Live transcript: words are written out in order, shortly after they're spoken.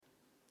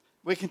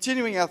We're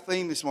continuing our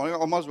theme this morning.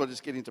 I might as well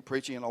just get into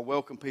preaching and I'll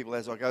welcome people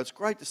as I go. It's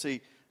great to see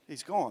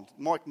he's gone,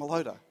 Mike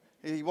Malota.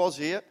 He was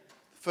here,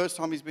 first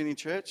time he's been in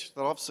church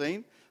that I've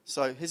seen.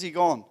 So has he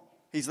gone?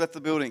 He's left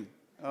the building.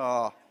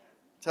 Oh,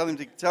 tell him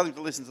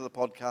to listen to the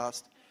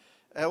podcast.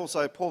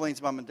 Also,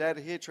 Pauline's mum and dad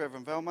are here, Trevor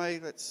and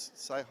Valmay. Let's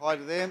say hi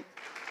to them.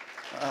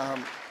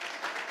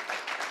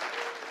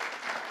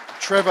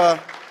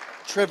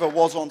 Trevor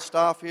was on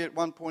staff here at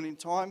one point in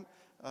time.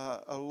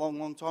 A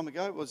long time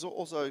ago. It was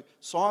also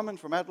Simon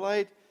from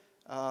Adelaide,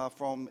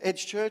 from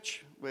Edge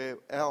Church, where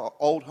our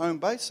old home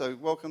base. So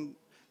welcome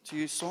to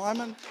you,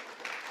 Simon.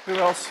 Who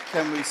else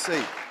can we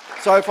see?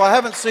 So if I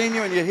haven't seen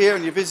you and you're here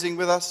and you're visiting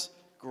with us,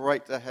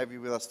 great to have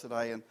you with us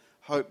today, and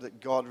hope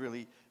that God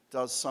really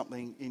does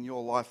something in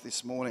your life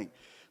this morning.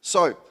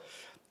 So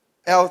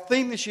our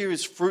theme this year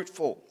is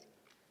fruitful,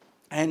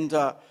 and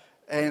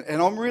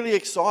I'm really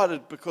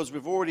excited because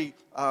we've already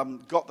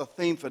got the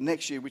theme for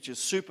next year, which is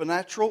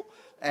supernatural.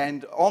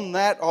 And on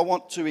that, I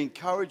want to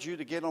encourage you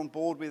to get on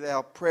board with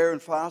our prayer and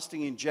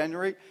fasting in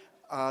January.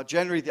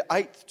 January the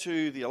 8th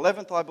to the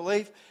 11th, I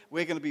believe.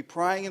 We're going to be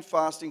praying and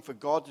fasting for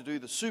God to do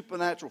the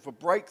supernatural, for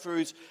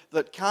breakthroughs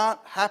that can't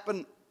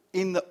happen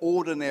in the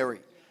ordinary.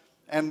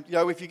 And, you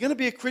know, if you're going to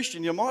be a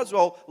Christian, you might as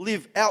well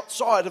live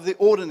outside of the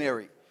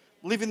ordinary.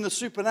 Live in the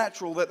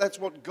supernatural. That's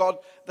what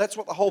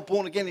the whole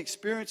born-again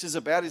experience is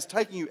about, is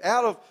taking you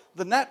out of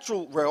the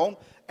natural realm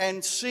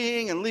and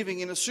seeing and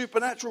living in a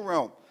supernatural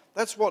realm.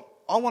 That's what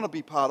I want to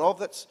be part of.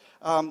 That's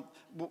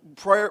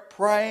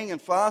praying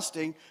and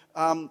fasting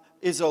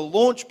is a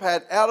launch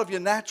pad out of your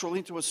natural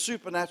into a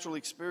supernatural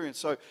experience.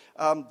 So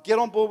get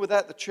on board with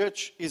that. The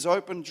church is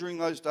open during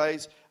those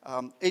days,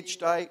 each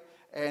day.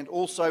 And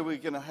also we're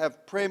going to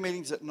have prayer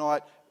meetings at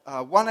night,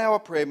 1 hour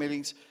prayer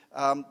meetings.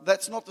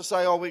 That's not to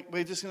say,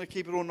 we're just going to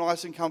keep it all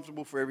nice and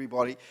comfortable for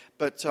everybody.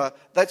 But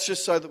that's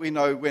just so that we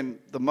know when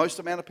the most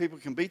amount of people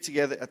can be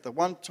together at the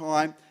one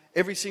time,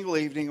 every single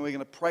evening, and we're going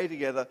to pray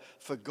together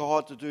for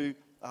God to do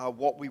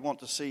what we want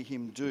to see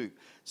Him do.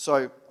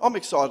 So I'm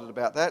excited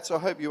about that, so I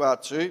hope you are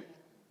too.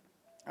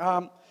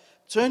 Turn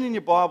in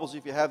your Bibles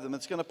if you have them.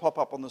 It's going to pop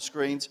up on the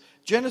screens.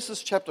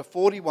 Genesis chapter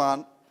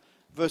 41,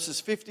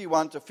 verses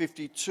 51 to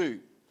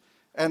 52.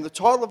 And the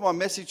title of my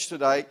message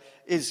today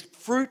is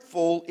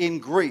Fruitful in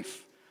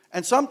Grief.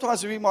 And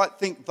sometimes we might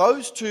think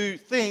those two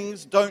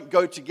things don't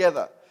go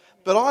together.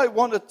 But I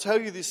want to tell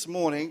you this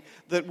morning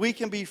that we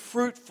can be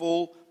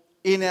fruitful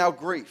in our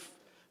grief.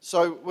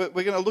 So we're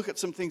going to look at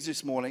some things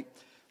this morning.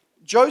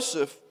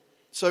 Joseph,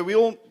 so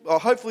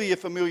hopefully you're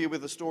familiar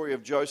with the story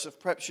of Joseph.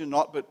 Perhaps you're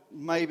not, but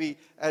maybe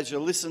as you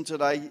listen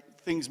today,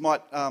 things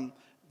might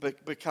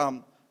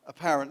become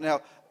apparent.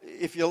 Now,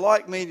 if you're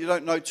like me and you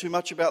don't know too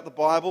much about the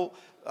Bible,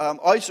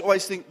 I used to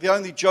always think the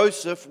only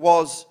Joseph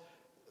was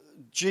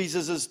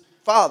Jesus'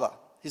 father,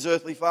 his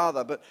earthly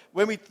father. But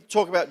when we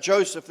talk about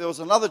Joseph, there was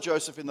another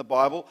Joseph in the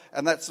Bible,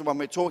 and that's the one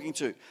we're talking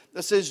to.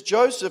 That says,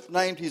 Joseph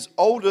named his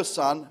older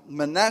son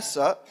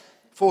Manasseh,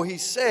 for he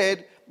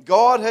said,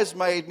 God has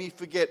made me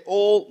forget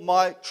all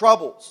my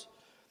troubles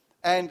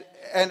and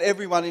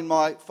everyone in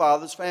my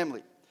father's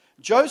family.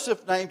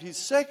 Joseph named his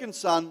second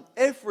son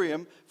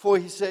Ephraim, for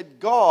he said,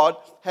 God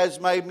has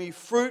made me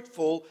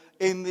fruitful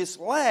in this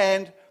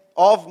land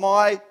of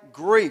my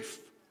grief.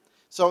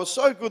 So it was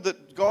so good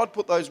that God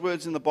put those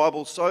words in the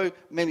Bible so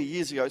many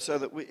years ago so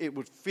that it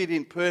would fit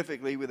in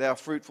perfectly with our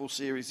fruitful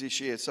series this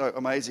year. So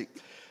amazing.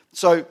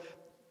 So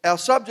our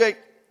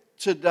subject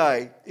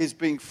today is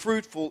being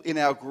fruitful in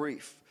our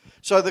grief.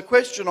 So the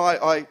question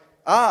I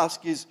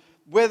ask is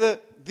whether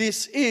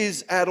this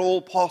is at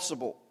all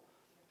possible.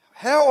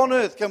 How on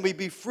earth can we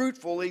be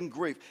fruitful in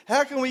grief?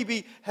 How can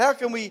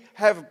we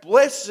have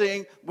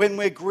blessing when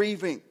we're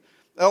grieving?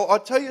 Now, I'll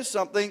tell you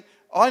something.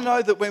 I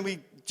know that when we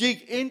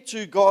dig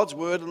into God's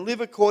word and live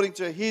according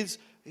to His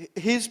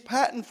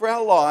pattern for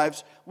our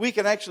lives, we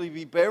can actually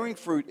be bearing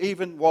fruit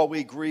even while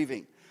we're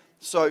grieving.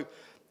 So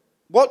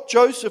what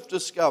Joseph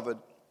discovered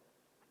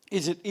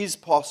is it is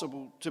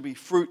possible to be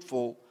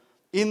fruitful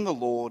in the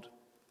Lord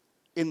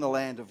in the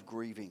land of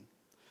grieving.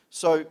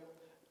 So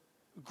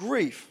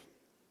grief,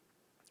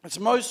 it's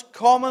most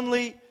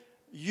commonly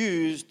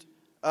used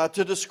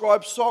to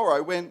describe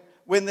sorrow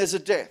when there's a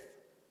death.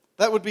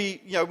 That would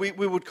be, we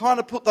would kind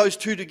of put those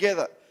two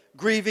together,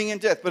 grieving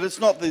and death, but it's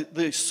not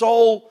the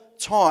sole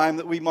time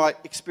that we might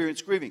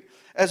experience grieving.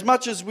 As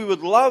much as we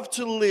would love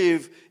to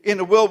live in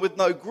a world with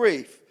no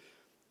grief,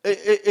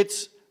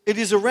 it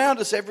is around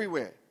us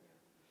everywhere.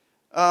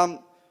 And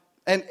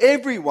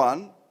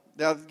everyone,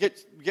 now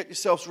get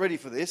yourselves ready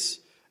for this,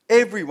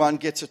 everyone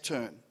gets a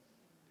turn.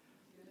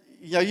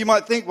 You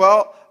might think,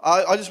 well,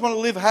 I just want to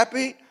live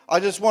happy.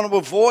 I just want to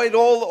avoid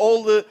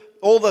all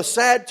the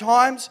sad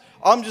times.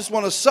 I just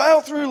want to sail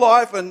through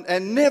life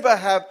and never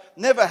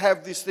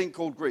have this thing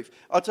called grief.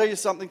 I'll tell you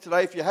something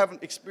today. If you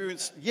haven't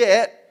experienced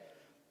yet,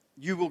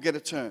 you will get a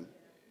turn. Amen.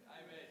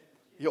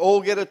 You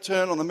all get a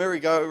turn on the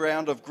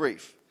merry-go-round of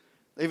grief.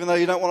 Even though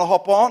you don't want to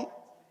hop on,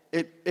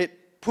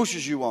 it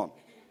pushes you on.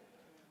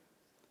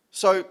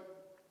 So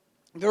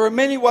there are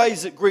many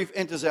ways that grief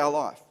enters our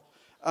life.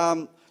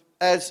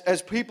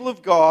 as people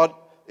of God,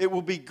 it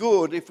will be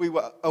good if we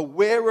were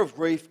aware of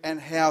grief and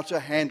how to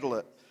handle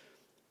it.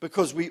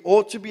 Because we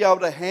ought to be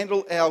able to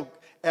handle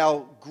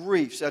our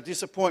griefs, our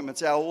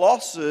disappointments, our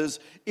losses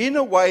in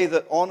a way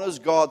that honours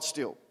God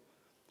still.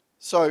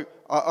 So,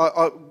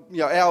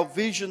 our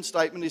vision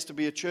statement is to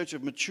be a church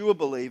of mature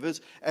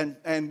believers,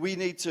 and we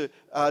need to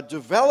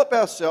develop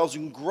ourselves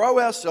and grow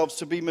ourselves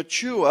to be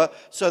mature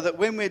so that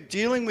when we're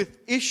dealing with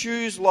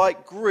issues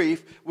like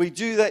grief, we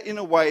do that in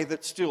a way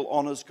that still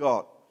honours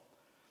God.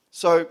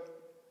 So,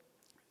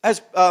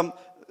 as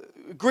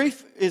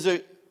grief is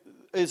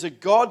a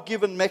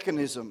God-given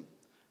mechanism.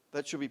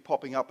 That should be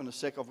popping up in a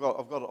sec. I've got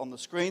it on the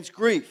screens.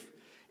 Grief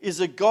is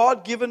a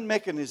God-given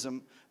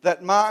mechanism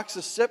that marks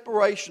a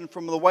separation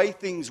from the way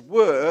things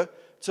were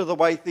to the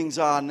way things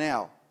are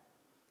now.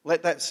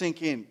 Let that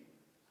sink in,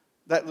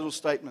 that little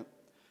statement.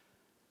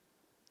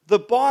 The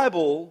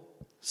Bible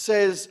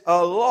says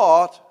a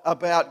lot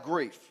about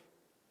grief.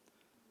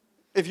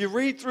 If you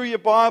read through your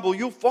Bible,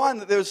 you'll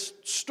find that there's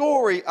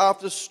story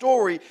after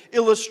story,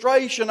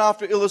 illustration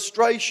after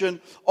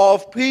illustration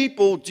of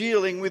people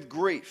dealing with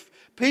grief.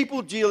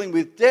 People dealing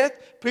with death,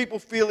 people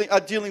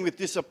dealing with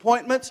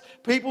disappointments,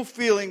 people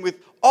dealing with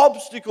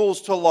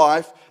obstacles to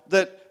life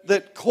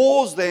that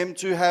cause them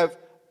to have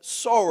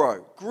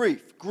sorrow,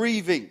 grief,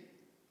 grieving.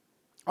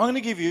 I'm going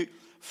to give you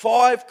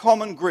 5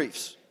 common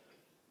griefs.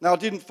 Now, I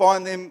didn't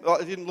find them,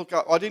 I didn't look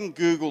up, I didn't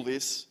Google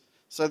this.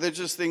 So they're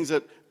just things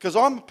that, because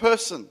I'm a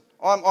person,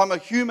 I'm a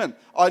human.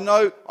 I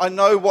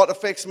know what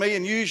affects me,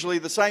 and usually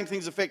the same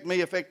things affect me,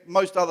 affect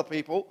most other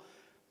people,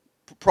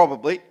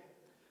 probably.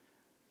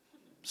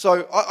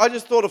 So I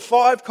just thought of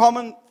 5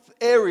 common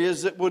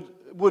areas that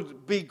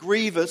would be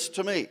grievous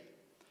to me.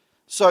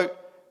 So,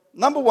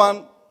 number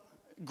 1,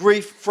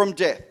 grief from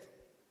death.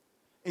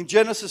 In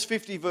Genesis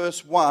 50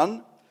 verse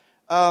 1,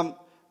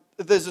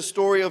 there's a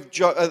story of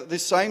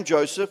this same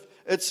Joseph.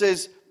 It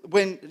says,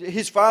 when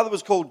his father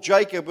was called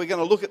Jacob, we're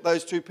going to look at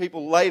those 2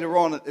 people later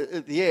on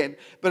at the end,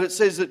 but it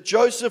says that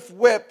Joseph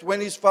wept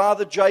when his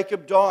father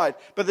Jacob died.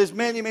 But there's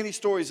many, many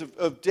stories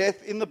of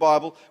death in the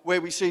Bible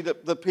where we see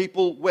that the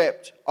people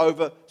wept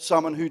over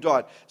someone who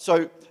died.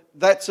 So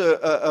that's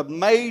a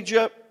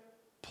major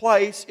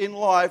place in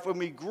life when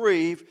we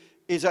grieve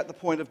is at the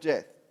point of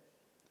death.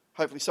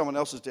 Hopefully someone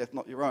else's death,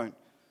 not your own.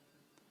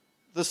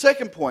 The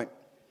second point,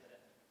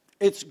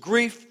 it's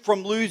grief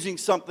from losing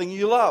something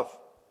you love.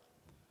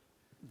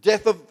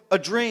 Death of a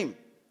dream,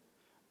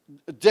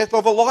 death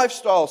of a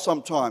lifestyle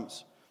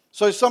sometimes.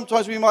 So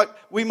sometimes we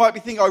might be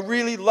thinking, I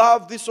really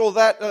love this or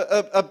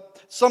that,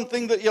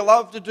 something that you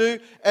love to do,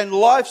 and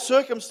life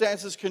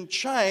circumstances can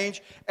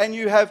change, and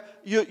you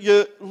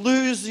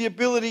lose the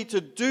ability to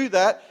do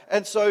that,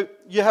 and so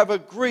you have a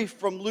grief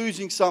from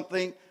losing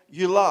something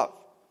you love.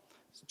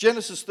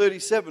 Genesis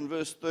 37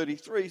 verse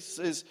 33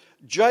 says,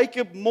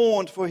 Jacob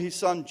mourned for his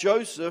son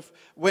Joseph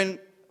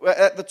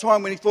at the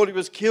time when he thought he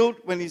was killed,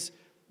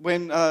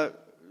 when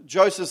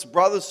Joseph's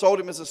brothers sold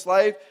him as a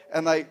slave,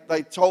 and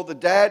they told the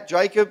dad,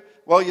 Jacob,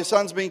 well, your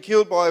son's been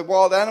killed by a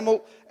wild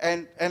animal,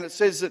 and it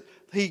says that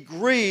he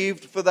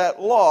grieved for that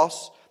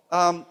loss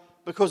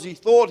because he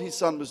thought his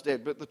son was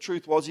dead, but the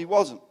truth was he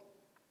wasn't.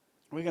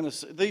 We're going to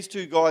see, these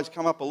 2 guys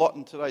come up a lot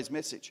in today's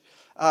message.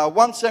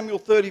 1 Samuel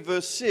 30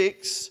 verse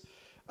 6,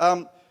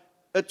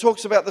 it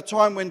talks about the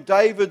time when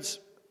David's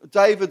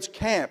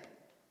camp,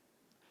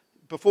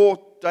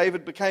 before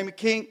David became a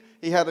king,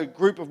 he had a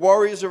group of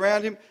warriors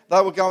around him.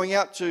 They were going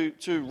out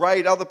to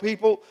raid other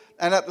people.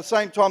 And at the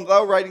same time they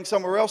were raiding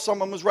somewhere else,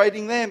 someone was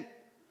raiding them.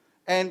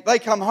 And they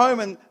come home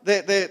and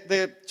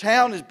their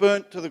town is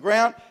burnt to the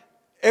ground.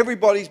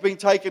 Everybody's been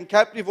taken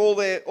captive. All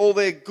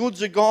their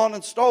goods are gone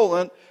and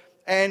stolen.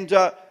 And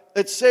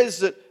it says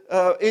that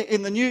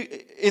in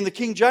the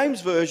King James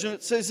Version,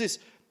 it says this,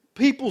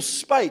 people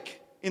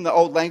spake in the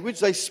old language.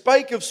 They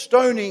spake of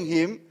stoning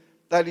him,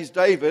 that is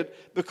David,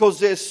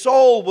 because their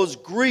soul was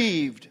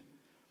grieved.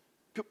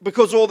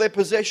 Because all their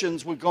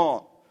possessions were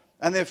gone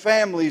and their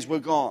families were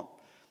gone.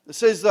 It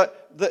says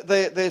that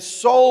their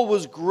soul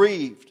was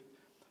grieved.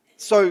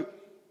 So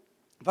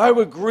they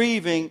were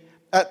grieving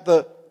at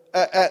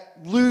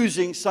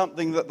losing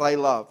something that they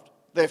loved,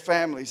 their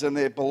families and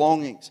their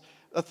belongings.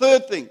 The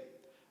third thing,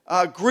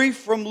 grief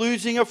from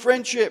losing a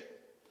friendship.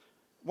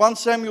 1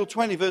 Samuel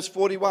 20 verse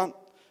 41.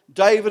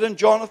 David and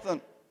Jonathan,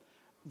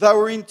 they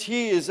were in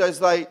tears as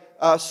they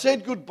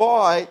said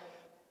goodbye.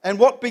 And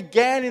what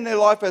began in their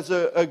life as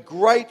a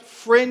great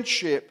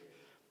friendship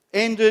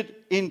ended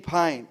in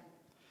pain.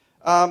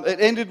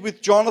 It ended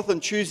with Jonathan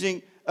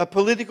choosing a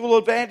political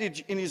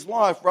advantage in his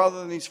life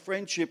rather than his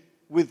friendship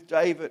with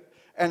David.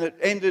 And it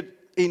ended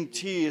in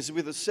tears,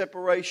 with a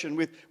separation,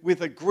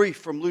 with a grief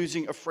from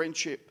losing a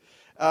friendship.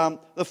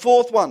 The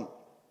fourth one,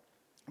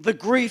 the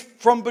grief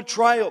from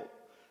betrayal.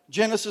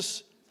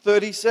 Genesis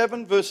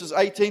 37 verses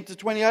 18 to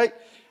 28.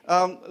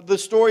 The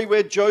story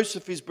where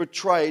Joseph is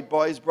betrayed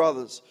by his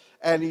brothers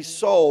and he's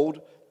sold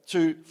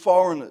to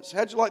foreigners.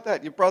 How'd you like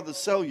that? Your brothers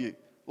sell you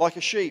like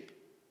a sheep.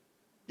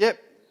 Yep,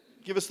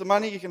 give us the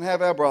money, you can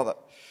have our brother.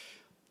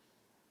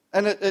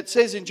 And it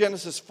says in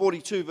Genesis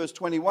 42, verse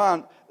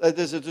 21,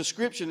 there's a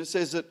description. It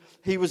says that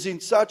he was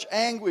in such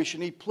anguish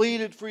and he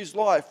pleaded for his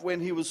life when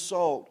he was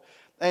sold.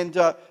 And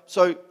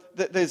so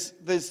there's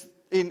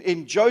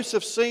in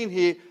Joseph's scene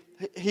here,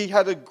 he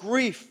had a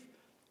grief,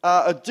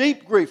 a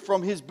deep grief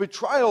from his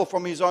betrayal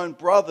from his own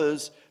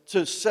brothers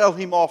to sell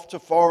him off to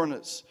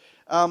foreigners.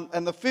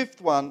 And the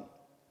fifth one,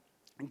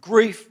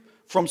 grief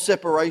from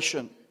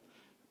separation.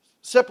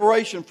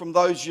 Separation from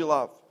those you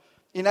love.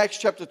 In Acts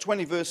chapter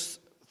 20, verse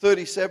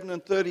 37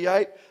 and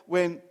 38,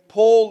 when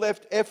Paul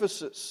left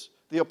Ephesus,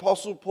 the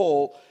Apostle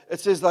Paul, it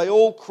says they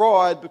all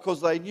cried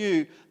because they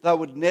knew they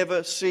would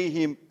never see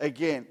him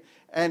again.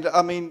 And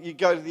I mean, you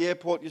go to the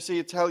airport, you see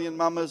Italian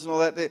mamas and all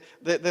that,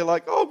 they're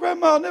like, oh,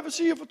 Grandma, I'll never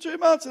see you for 2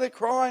 months, and they're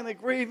crying, they're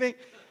grieving.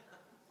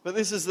 But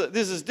this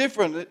is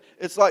different.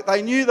 It's like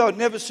they knew they would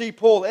never see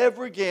Paul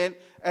ever again,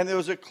 and there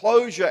was a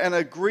closure and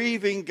a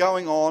grieving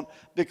going on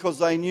because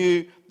they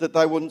knew that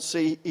they wouldn't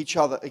see each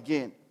other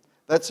again.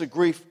 That's a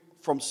grief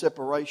from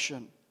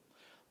separation.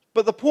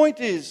 But the point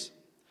is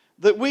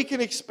that we can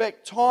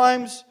expect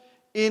times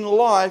in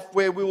life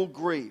where we will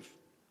grieve.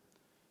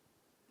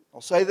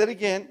 I'll say that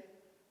again.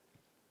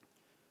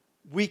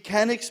 We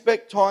can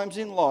expect times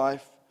in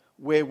life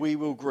where we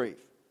will grieve.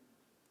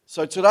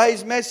 So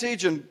today's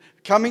message and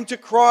coming to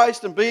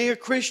Christ and being a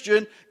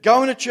Christian,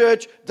 going to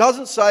church,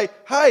 doesn't say,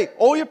 hey,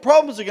 all your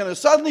problems are going to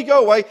suddenly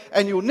go away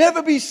and you'll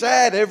never be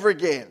sad ever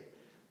again.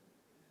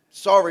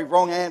 Sorry,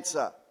 wrong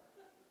answer.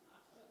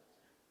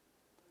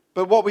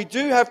 But what we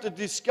do have to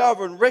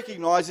discover and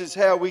recognize is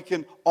how we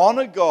can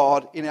honor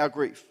God in our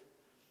grief.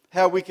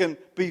 How we can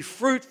be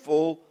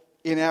fruitful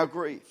in our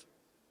grief.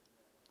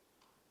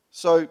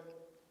 So,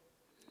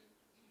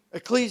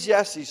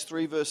 Ecclesiastes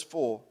 3 verse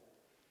 4.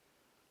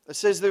 It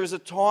says there is a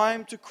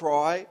time to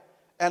cry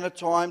and a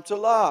time to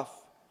laugh.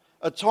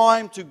 A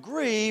time to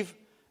grieve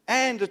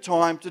and a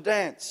time to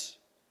dance.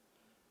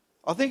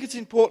 I think it's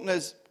important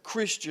as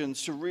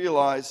Christians to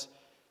realize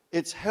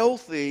it's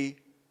healthy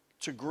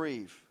to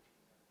grieve.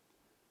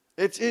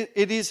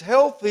 It is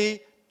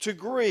healthy to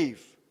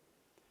grieve.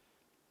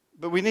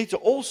 But we need to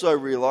also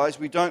realize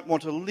we don't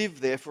want to live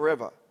there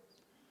forever.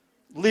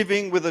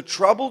 Living with a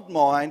troubled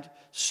mind,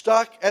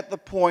 stuck at the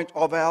point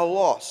of our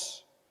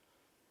loss.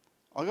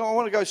 I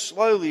want to go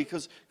slowly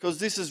because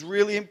this is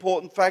really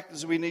important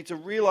factors we need to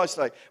realize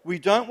today. We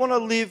don't want to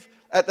live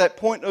at that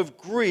point of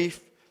grief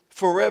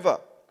forever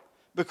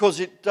because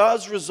it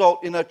does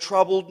result in a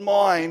troubled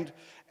mind,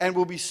 and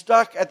we'll be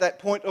stuck at that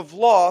point of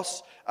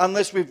loss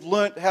unless we've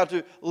learnt how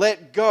to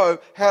let go,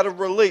 how to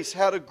release,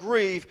 how to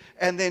grieve,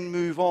 and then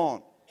move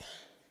on.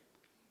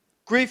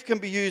 Grief can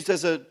be used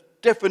as a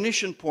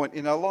definition point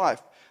in our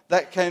life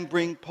that can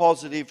bring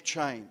positive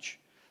change.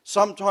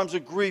 Sometimes a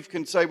grief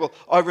can say, well,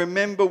 I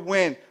remember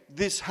when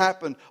this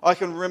happened. I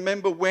can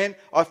remember when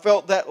I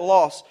felt that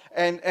loss.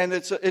 And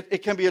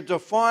it can be a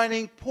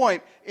defining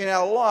point in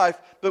our life,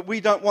 but we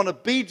don't want to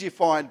be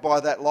defined by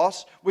that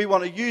loss. We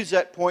want to use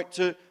that point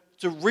to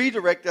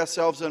redirect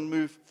ourselves and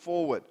move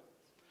forward.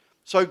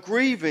 So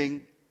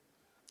grieving,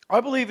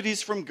 I believe it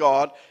is from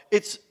God.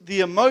 It's the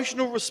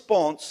emotional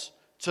response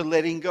to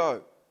letting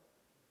go.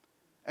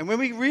 And when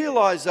we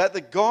realize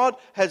that God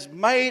has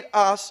made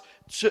us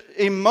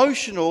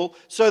emotional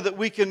so that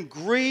we can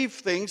grieve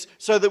things,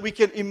 so that we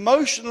can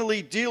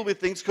emotionally deal with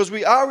things, because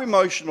we are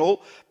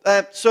emotional,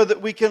 so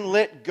that we can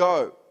let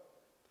go.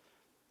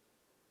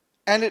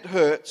 And it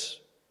hurts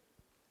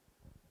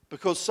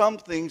because some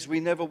things we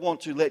never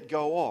want to let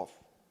go of.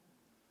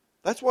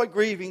 That's why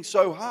grieving's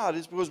so hard,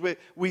 is because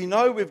we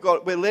know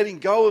we're letting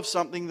go of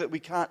something that we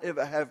can't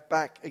ever have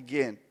back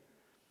again.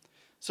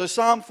 So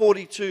Psalm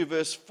 42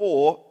 verse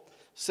 4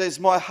 says,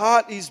 my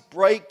heart is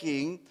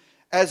breaking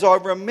as I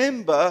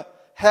remember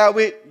how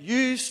it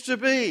used to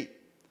be.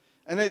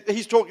 And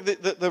he's talking,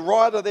 the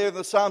writer there in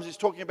the Psalms is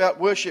talking about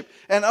worship.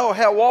 And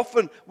how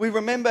often we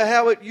remember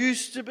how it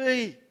used to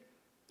be.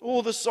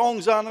 All the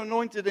songs aren't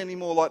anointed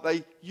anymore like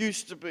they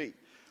used to be.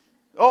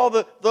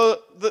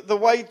 The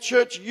way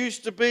church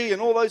used to be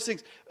and all those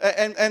things.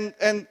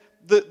 And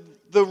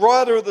the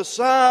writer of the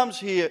Psalms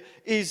here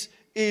is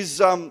he's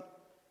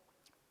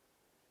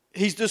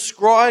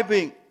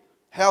describing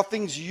how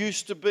things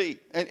used to be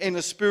in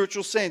a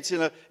spiritual sense,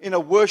 in a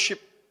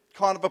worship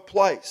kind of a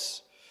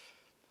place.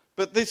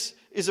 But this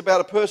is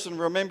about a person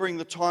remembering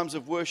the times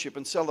of worship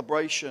and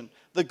celebration,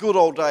 the good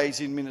old days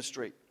in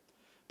ministry.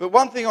 But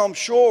one thing I'm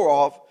sure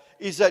of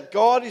is that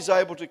God is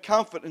able to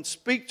comfort and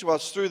speak to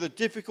us through the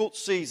difficult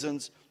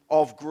seasons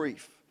of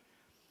grief.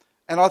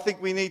 And I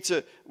think we need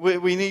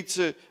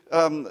to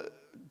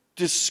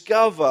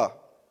discover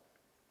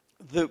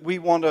that we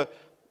want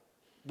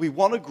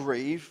to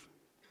grieve,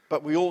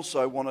 but we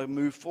also want to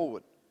move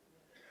forward.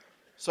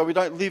 So we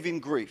don't live in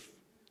grief.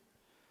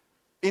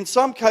 In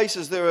some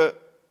cases, there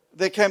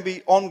can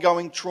be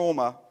ongoing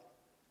trauma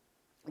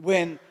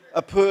when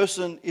a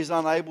person is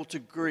unable to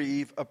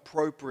grieve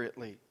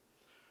appropriately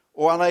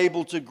or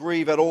unable to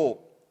grieve at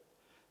all.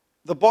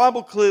 The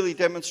Bible clearly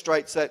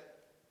demonstrates that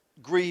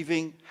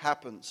grieving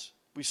happens.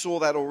 We saw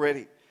that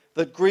already.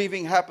 that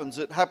grieving happens.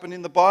 It happened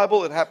in the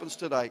Bible, it happens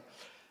today.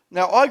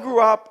 Now, I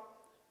grew up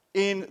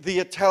in the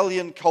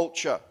Italian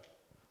culture.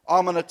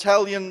 I'm an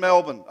Italian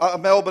a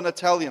Melbourne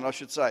Italian, I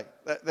should say.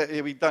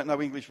 We don't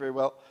know English very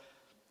well.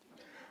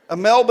 A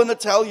Melbourne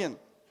Italian.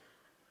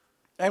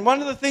 And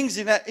one of the things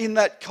in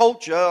that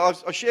culture,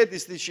 I shared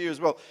this year as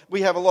well,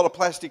 we have a lot of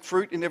plastic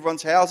fruit in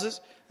everyone's houses.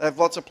 They have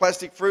lots of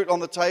plastic fruit on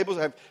the tables.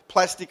 They have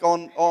plastic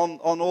on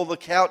all the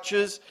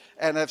couches,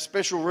 and they have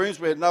special rooms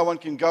where no one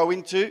can go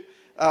into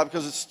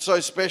because it's so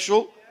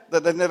special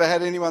that they've never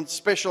had anyone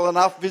special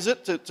enough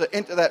visit to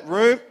enter that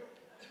room.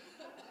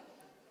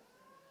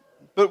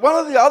 But one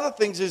of the other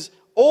things is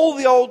all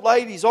the old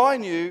ladies I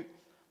knew,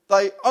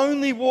 they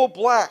only wore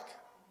black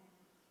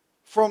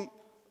from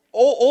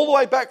all the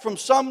way back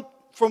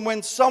from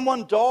when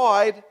someone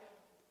died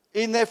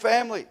in their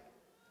family.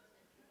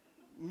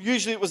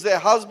 Usually it was their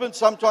husband,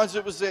 sometimes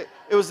it was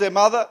their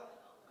mother.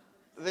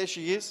 There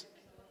she is.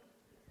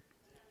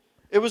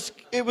 It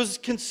was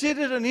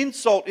considered an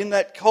insult in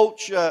that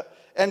culture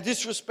and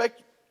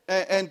disrespectful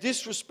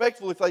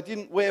if they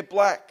didn't wear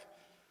black.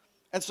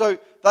 And so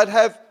they'd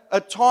have a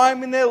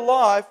time in their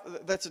life,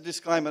 that's a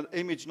disclaimer,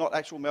 image not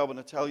actual Melbourne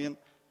Italian,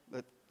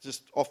 that's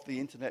just off the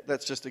internet,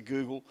 that's just a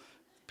Google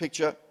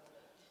picture.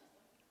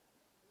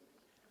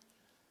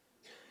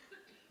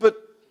 But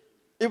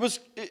it was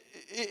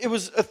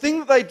a thing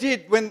that they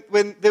did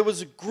when there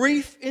was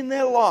grief in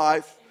their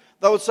life.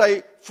 They would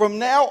say, from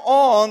now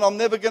on, I'm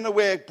never going to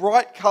wear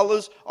bright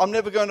colours. I'm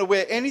never going to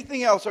wear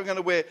anything else. I'm going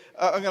to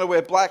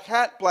wear black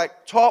hat,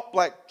 black top,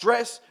 black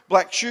dress,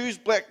 black shoes,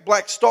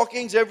 black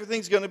stockings.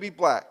 Everything's going to be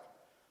black.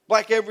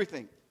 Black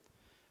everything.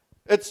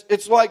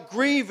 It's like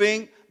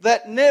grieving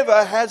that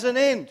never has an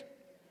end.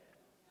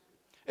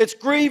 It's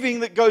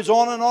grieving that goes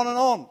on and on and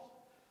on.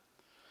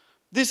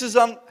 This is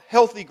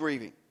unhealthy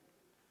grieving.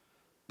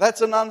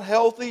 That's an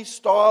unhealthy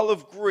style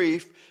of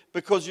grief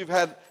because you've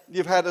had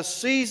a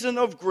season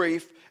of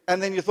grief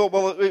and then you thought,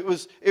 well, it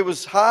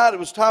was hard, it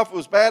was tough, it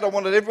was bad. I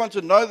wanted everyone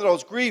to know that I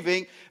was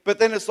grieving, but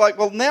then it's like,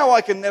 well, now I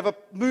can never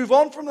move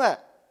on from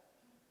that.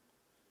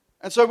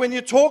 And so when you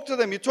talk to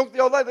them, you talk to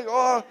the old lady, they go,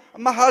 oh,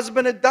 my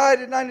husband had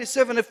died in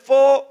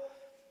 1974.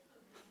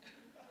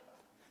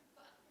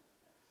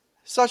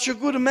 Such a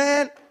good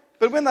man.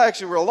 But when they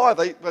actually were alive,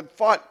 they'd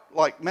fight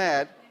like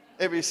mad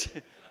every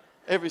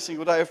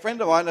single day. A friend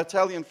of mine, an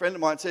Italian friend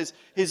of mine, says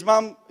his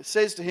mum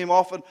says to him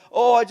often,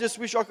 oh, I just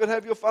wish I could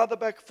have your father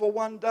back for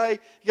one day.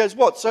 He goes,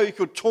 what, so you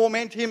could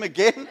torment him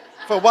again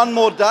for one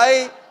more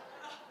day?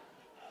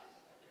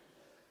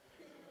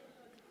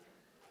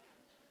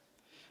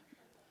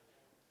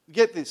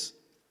 Get this.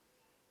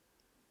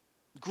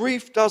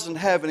 Grief doesn't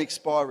have an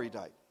expiry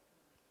date.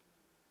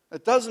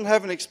 It doesn't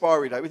have an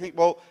expiry date. We think,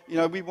 well,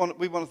 we want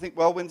to think,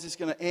 well, when's this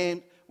going to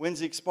end? When's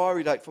the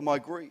expiry date for my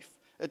grief?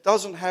 It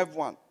doesn't have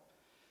one.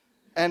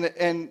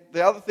 And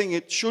the other thing,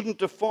 it shouldn't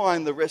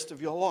define the rest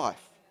of your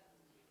life.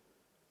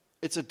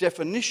 It's a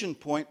definition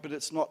point, but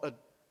it's not a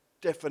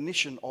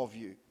definition of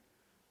you.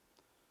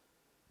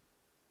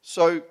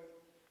 So,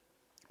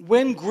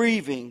 when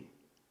grieving,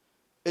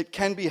 it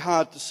can be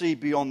hard to see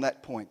beyond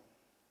that point.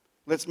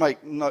 Let's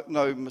make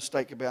no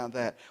mistake about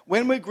that.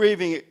 When we're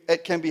grieving,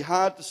 it can be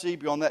hard to see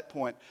beyond that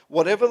point.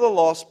 Whatever the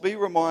loss, be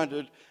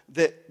reminded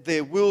that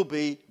there will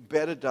be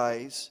better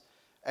days,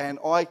 and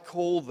I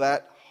call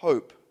that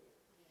hope.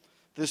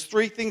 There's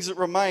three things that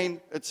remain,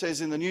 it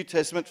says in the New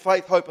Testament: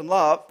 faith, hope, and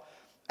love.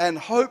 And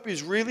hope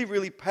is really,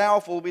 really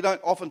powerful. We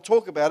don't often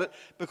talk about it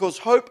because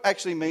hope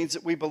actually means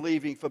that we're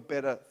believing for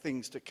better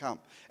things to come.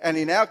 And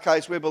in our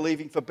case, we're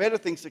believing for better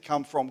things to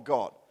come from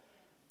God.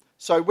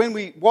 So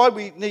why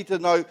we need to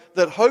know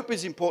that hope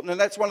is important, and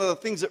that's one of the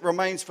things that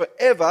remains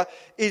forever,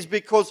 is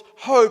because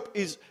hope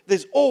is,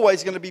 there's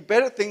always going to be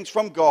better things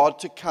from God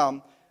to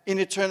come in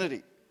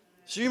eternity.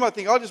 So you might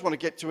think, I just want to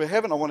get to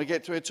heaven, I want to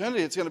get to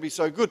eternity, it's going to be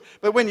so good.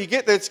 But when you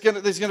get there,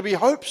 there's going to be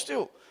hope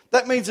still.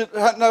 That means that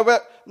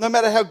no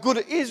matter how good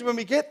it is, when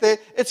we get there,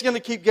 it's going to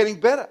keep getting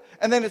better.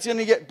 And then it's going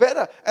to get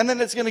better. And then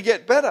it's going to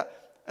get better.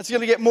 It's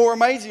going to get more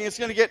amazing. It's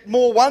going to get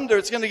more wonder.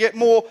 It's going to get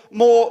more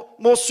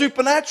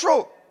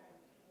supernatural.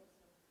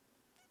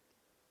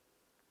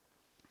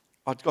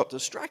 I got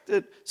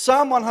distracted.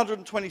 Psalm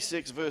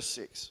 126, verse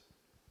 6.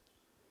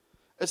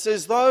 It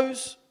says,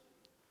 those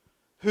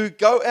who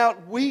go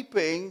out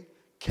weeping,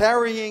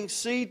 carrying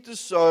seed to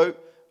sow,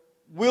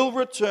 will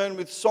return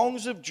with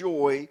songs of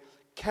joy,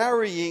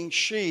 carrying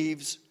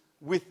sheaves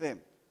with them.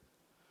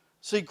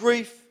 See,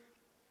 grief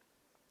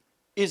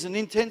is an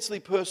intensely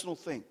personal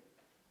thing.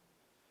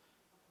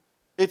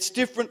 It's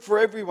different for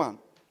everyone.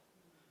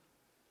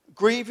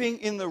 Grieving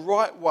in the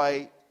right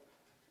way,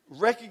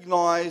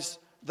 recognize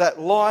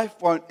that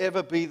life won't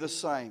ever be the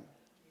same.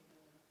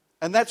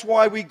 And that's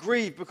why we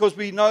grieve, because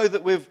we know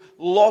that we've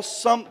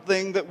lost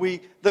something that we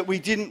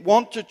didn't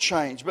want to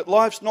change. But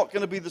life's not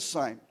going to be the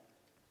same.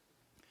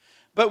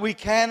 But we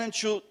can and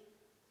should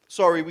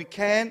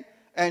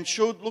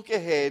look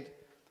ahead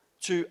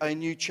to a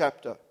new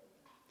chapter.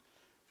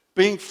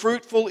 Being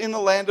fruitful in the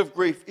land of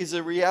grief is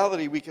a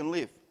reality we can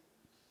live.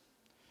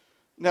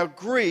 Now,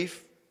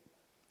 grief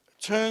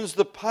turns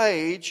the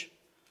page,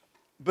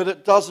 but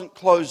it doesn't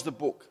close the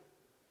book.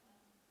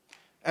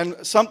 And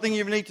something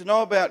you need to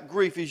know about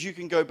grief is you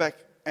can go back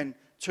and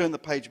turn the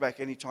page back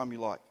anytime you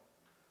like.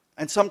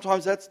 And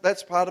sometimes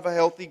that's part of a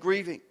healthy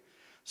grieving.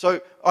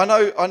 So I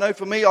know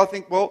for me, I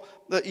think, well,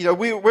 that,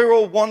 we're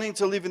all wanting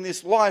to live in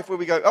this life where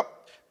we go,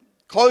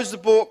 close the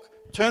book,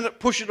 turn it,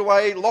 push it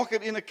away, lock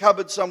it in a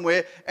cupboard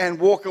somewhere, and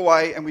walk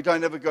away, and we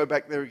don't ever go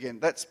back there again.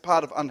 That's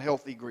part of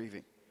unhealthy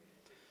grieving.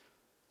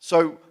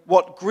 So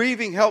what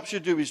grieving helps you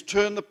do is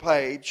turn the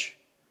page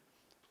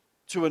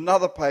to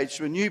another page,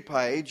 to a new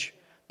page.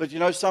 But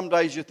some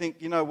days you think,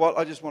 what,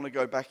 I just want to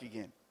go back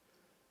again.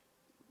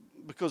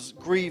 Because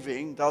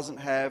grieving doesn't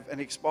have an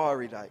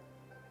expiry date,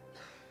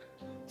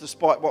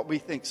 despite what we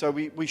think. So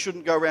we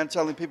shouldn't go around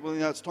telling people,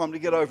 it's time to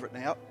get over it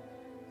now.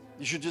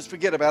 You should just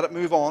forget about it,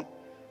 move on.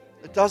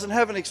 It doesn't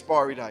have an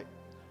expiry date.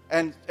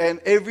 And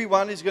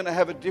everyone is going to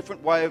have a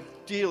different way of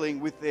dealing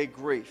with their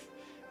grief.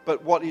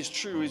 But what is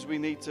true is we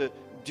need to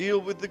deal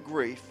with the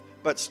grief,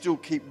 but still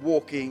keep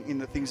walking in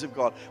the things of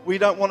God. We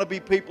don't want to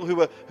be people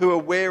who are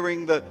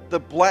wearing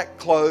the black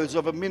clothes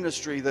of a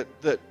ministry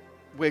that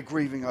we're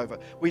grieving over.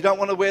 We don't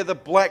want to wear the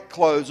black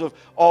clothes of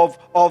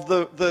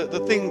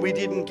the thing we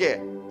didn't get,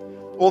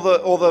 or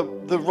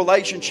the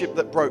relationship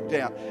that broke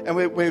down. And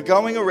we're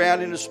going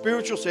around in a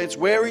spiritual sense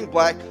wearing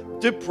black,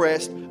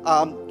 depressed,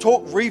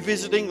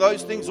 revisiting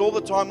those things all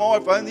the time. Oh,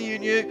 if only you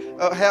knew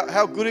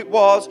how good it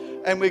was.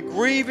 And we're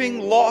grieving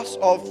loss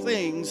of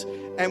things,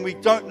 and we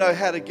don't know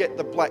how to get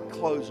the black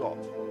clothes off.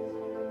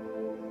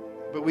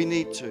 But we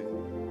need to.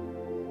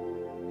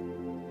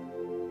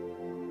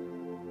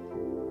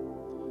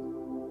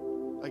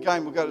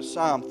 Again, we'll go to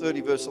Psalm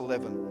 30, verse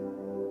 11.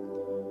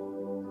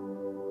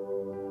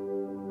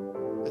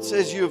 It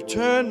says, "You have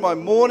turned my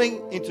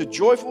mourning into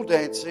joyful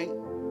dancing.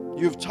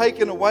 You have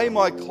taken away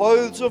my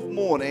clothes of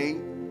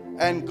mourning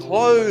and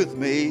clothed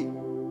me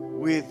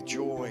with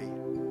joy."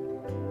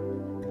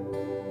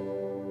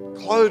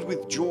 Clothed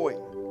with joy,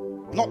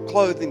 not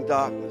clothed in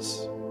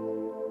darkness.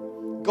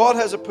 God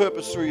has a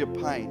purpose through your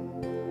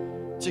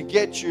pain to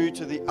get you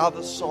to the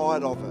other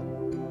side of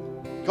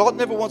it. God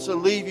never wants to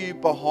leave you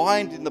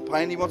behind in the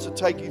pain. He wants to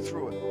take you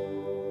through it.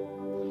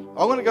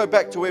 I want to go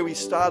back to where we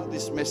started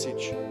this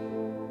message.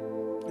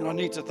 And I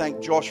need to thank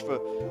Josh for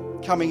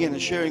coming in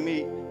and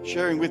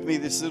sharing with me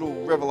this little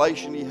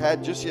revelation he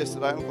had just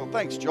yesterday. And I thought,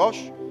 thanks,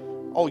 Josh.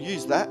 I'll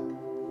use that.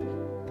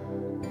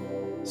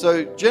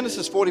 So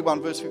Genesis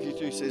 41 verse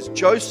 52 says,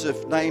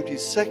 "Joseph named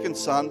his second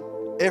son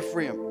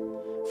Ephraim,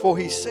 for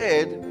he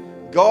said,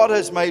 'God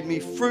has made me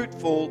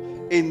fruitful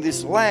in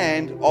this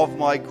land of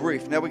my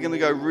grief.'" Now we're going to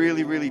go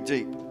really, really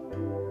deep.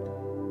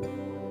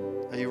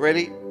 Are you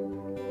ready?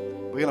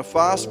 We're going to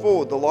fast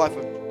forward the life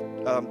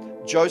of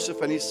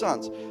Joseph and his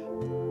sons.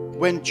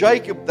 When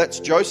Jacob, that's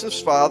Joseph's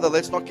father,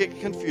 let's not get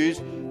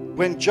confused.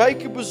 When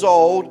Jacob was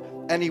old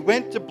and he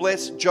went to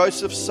bless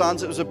Joseph's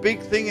sons, it was a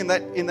big thing in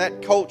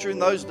that culture in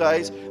those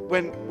days.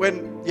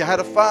 When you had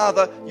a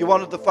father, you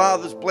wanted the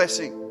father's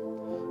blessing.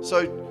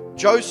 So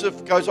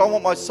Joseph goes, "I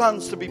want my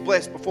sons to be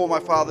blessed before my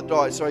father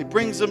dies." So he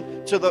brings them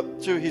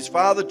to his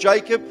father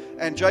Jacob,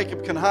 and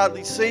Jacob can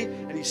hardly see,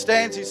 and he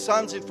stands his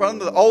sons in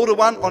front of him, the older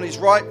one on his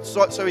right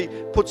side, so he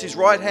puts his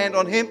right hand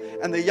on him,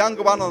 and the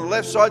younger one on the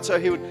left side, so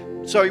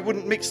he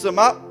wouldn't mix them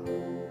up.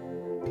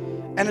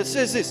 And it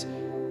says this,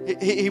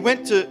 he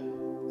went to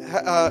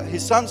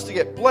his sons to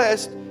get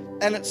blessed,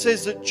 and it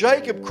says that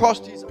Jacob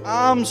crossed his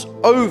arms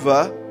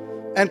over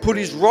and put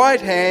his right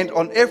hand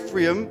on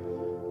Ephraim,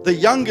 the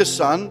younger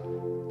son,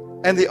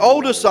 and the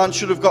older son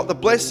should have got the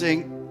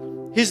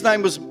blessing. His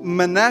name was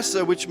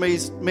Manasseh, which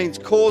means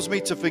cause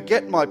me to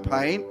forget my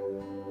pain.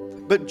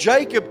 But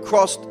Jacob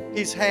crossed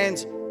his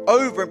hands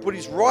over and put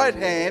his right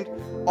hand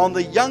on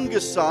the younger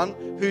son,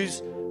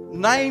 whose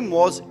name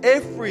was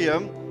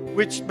Ephraim,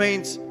 which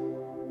means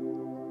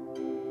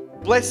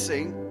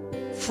blessing,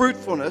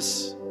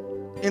 fruitfulness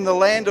in the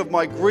land of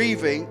my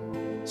grieving.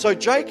 So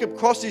Jacob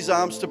crossed his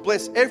arms to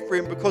bless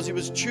Ephraim because he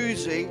was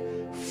choosing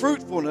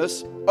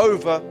fruitfulness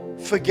over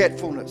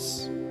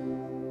forgetfulness.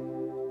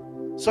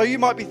 So you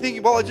might be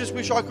thinking, well, I just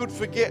wish I could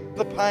forget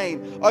the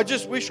pain. I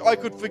just wish I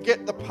could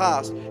forget the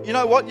past. You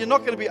know what? You're not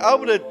going to be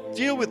able to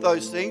deal with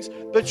those things,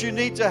 but you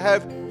need to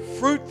have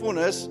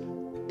fruitfulness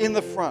in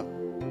the front.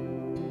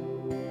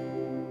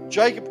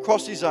 Jacob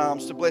crossed his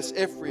arms to bless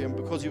Ephraim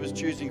because he was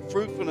choosing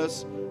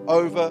fruitfulness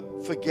over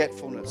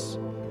forgetfulness.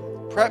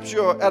 Perhaps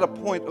you're at a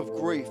point of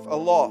grief, a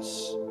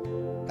loss,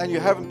 and you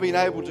haven't been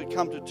able to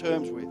come to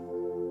terms with.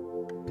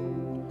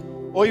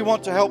 Or you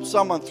want to help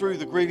someone through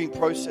the grieving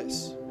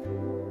process.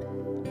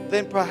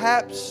 Then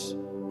perhaps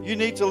you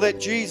need to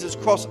let Jesus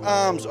cross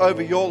arms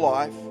over your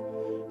life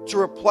to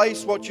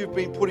replace what you've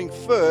been putting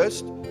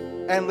first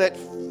and let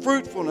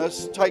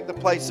fruitfulness take the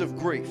place of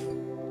grief.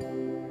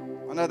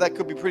 I know that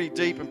could be pretty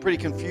deep and pretty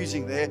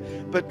confusing there,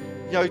 but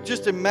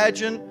just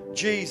imagine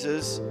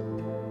Jesus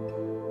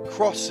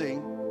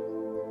crossing.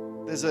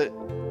 There's an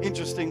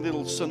interesting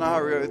little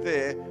scenario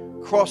there,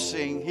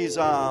 crossing his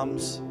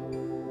arms,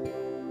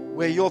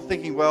 where you're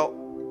thinking, well,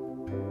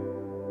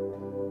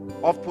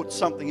 I've put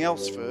something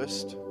else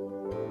first.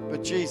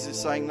 But Jesus is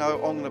saying,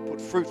 no, I'm going to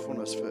put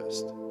fruitfulness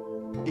first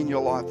in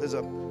your life. There's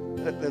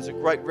a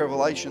great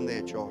revelation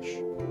there, Josh.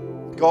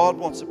 God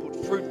wants to put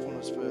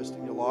fruitfulness first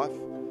in your life,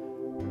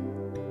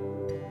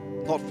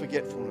 not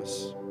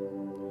forgetfulness.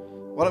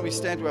 Why don't we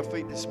stand to our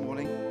feet this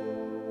morning?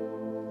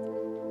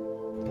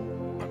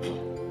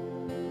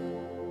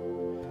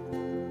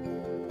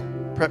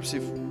 Perhaps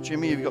if,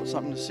 Jimmy, you've got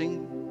something to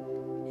sing,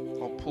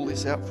 I'll pull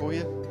this out for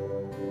you.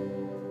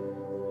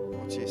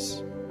 What's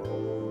this?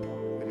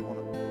 Where do you want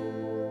it?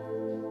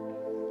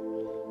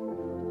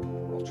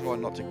 I'll try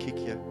not to kick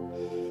you.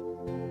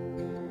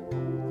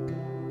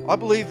 I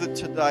believe that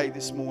today,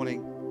 this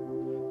morning,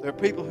 there are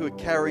people who are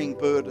carrying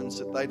burdens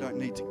that they don't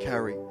need to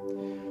carry.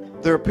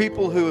 There are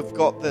people who have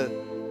got the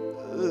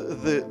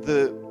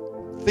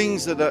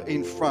things that are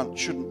in front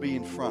shouldn't be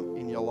in front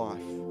in your life.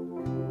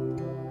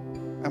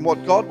 And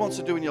what God wants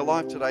to do in your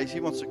life today is He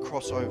wants to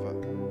cross over.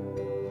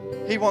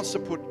 He wants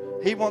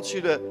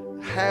you to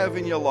have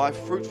in your life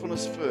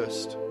fruitfulness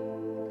first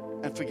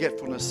and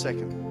forgetfulness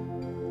second.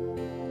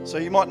 So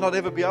you might not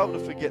ever be able to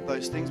forget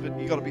those things, but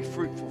you've got to be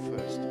fruitful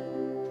first.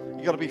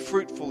 You've got to be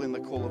fruitful in the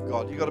call of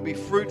God. You've got to be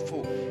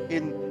fruitful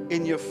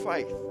in your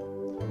faith,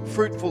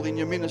 fruitful in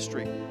your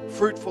ministry,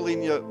 fruitful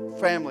in your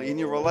family, in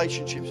your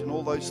relationships, and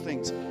all those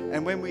things.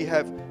 And when we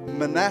have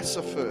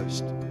Manasseh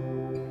first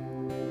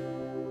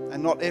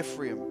and not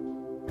Ephraim,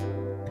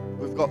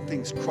 we've got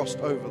things crossed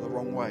over the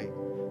wrong way.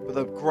 But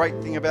the great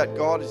thing about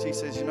God is He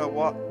says, you know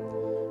what?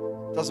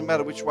 Doesn't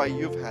matter which way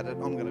you've had it,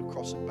 I'm going to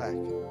cross it back.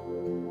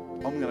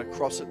 I'm going to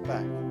cross it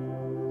back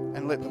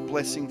and let the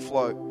blessing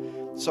flow.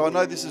 So I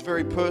know this is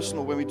very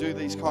personal when we do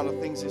these kind of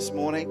things this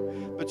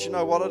morning, but you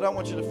know what? I don't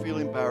want you to feel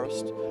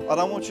embarrassed. I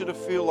don't want you to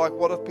feel like,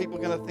 what are people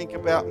going to think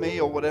about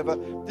me or whatever.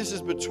 This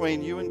is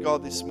between you and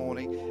God this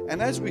morning. And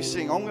as we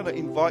sing, I'm going to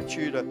invite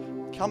you to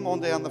come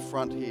on down the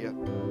front here,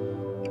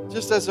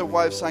 just as a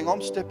way of saying,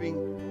 I'm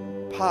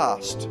stepping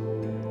past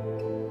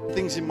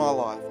things in my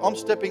life. I'm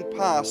stepping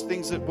past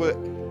things that were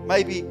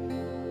maybe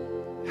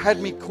had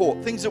me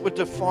caught, things that were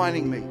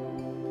defining me.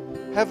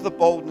 Have the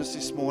boldness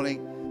this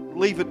morning.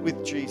 Leave it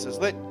with Jesus.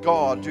 Let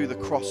God do the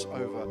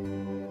crossover.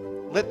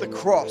 Let the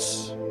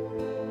cross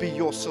be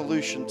your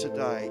solution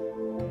today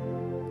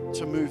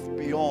to move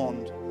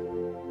beyond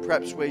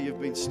perhaps where you've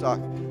been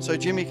stuck. So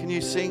Jimmy, can you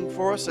sing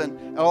for us?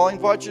 And I'll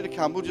invite you to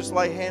come. We'll just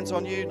lay hands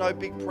on you. No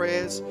big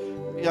prayers.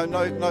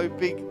 No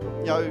big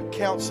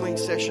counselling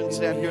sessions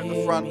down here at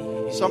the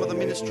front. Some of the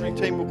ministry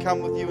team will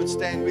come with you and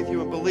stand with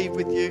you and believe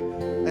with you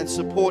and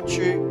support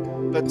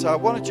you. But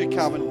why don't you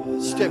come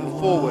and step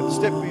forward,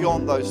 step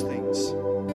beyond those things.